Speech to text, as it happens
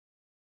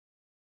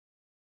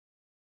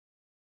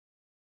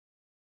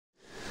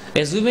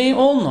As we may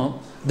all know,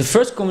 the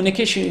first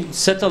communication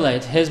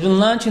satellite has been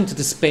launched into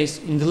the space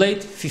in the late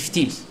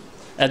 50s.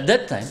 At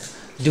that time,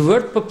 the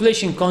world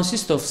population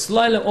consists of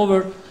slightly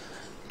over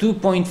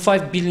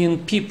 2.5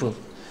 billion people.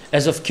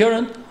 As of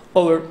current,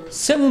 over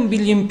 7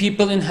 billion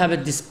people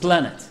inhabit this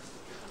planet.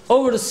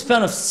 Over the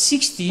span of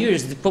 60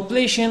 years, the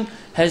population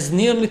has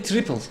nearly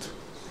tripled.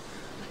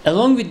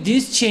 Along with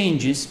these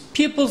changes,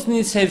 people's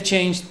needs have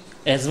changed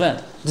as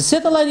well. The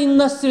satellite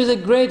industry is a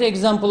great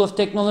example of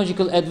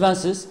technological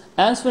advances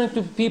answering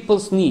to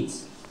people's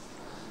needs.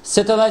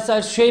 Satellites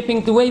are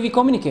shaping the way we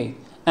communicate,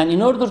 and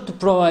in order to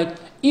provide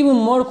even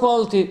more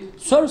quality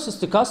services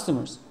to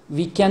customers,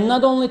 we can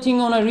not only think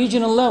on a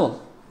regional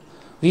level.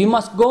 We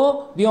must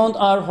go beyond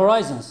our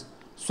horizons.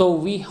 So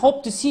we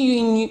hope to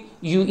see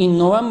you in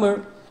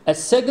November at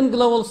second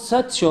Global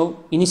Satshow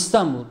in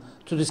Istanbul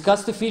to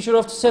discuss the future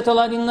of the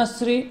satellite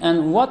industry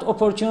and what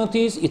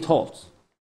opportunities it holds.